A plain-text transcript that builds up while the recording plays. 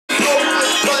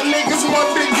come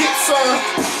up and get some.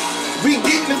 We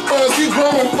getting funds, we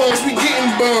growing funds, we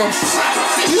getting bums.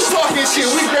 You talking shit,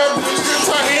 we grab the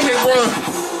time and run.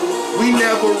 We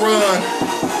never run.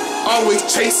 Always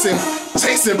chasing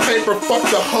paper, fuck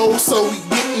the hoe, so we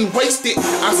getting wasted.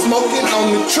 I'm smoking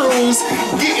on the truths,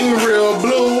 getting real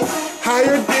blue.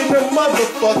 Higher than the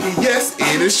motherfucker, yes,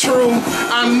 it is true.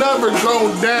 I never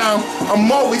go down,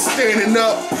 I'm always standing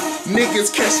up.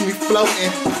 Niggas catch me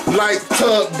floating like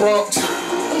tub brunch.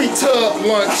 Tub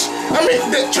lunch.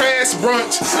 The trash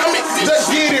brunch. The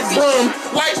get it run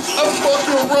like a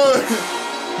fucking run.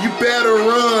 You better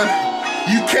run.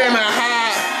 You cannot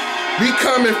hide. We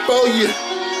coming for you.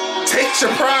 Take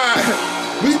your pride.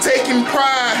 We taking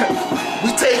pride. We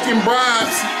taking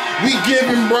bribes. We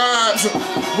giving bribes.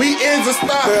 We in the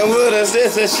stop. Bearwood is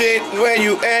this a shit? Where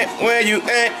you at? Where you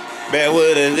at?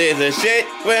 Bearwood is this a shit?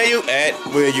 Where you at?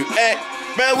 Where you at?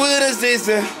 Bearwood is this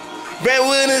a.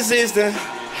 Bearwood is this a.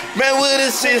 Bearwood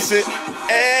is this a.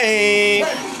 Hey.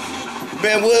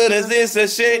 Bearwood is this a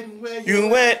shit?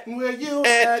 You at? Where you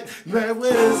at?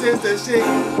 Bearwood is this a shit?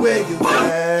 Where you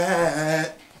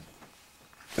at?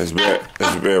 That's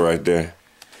Bear right there.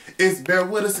 It's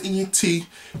Bearwood is ENT.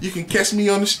 You can catch me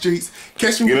on the streets.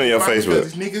 Catch me. Get on your Facebook.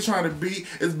 These niggas trying to be.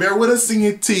 It's Bearwood is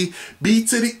ENT. B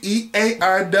to the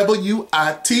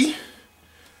EARWIT.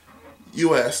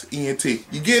 US ENT.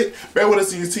 You get it? Bearwood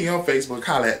is ENT on Facebook.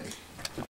 Holla at me.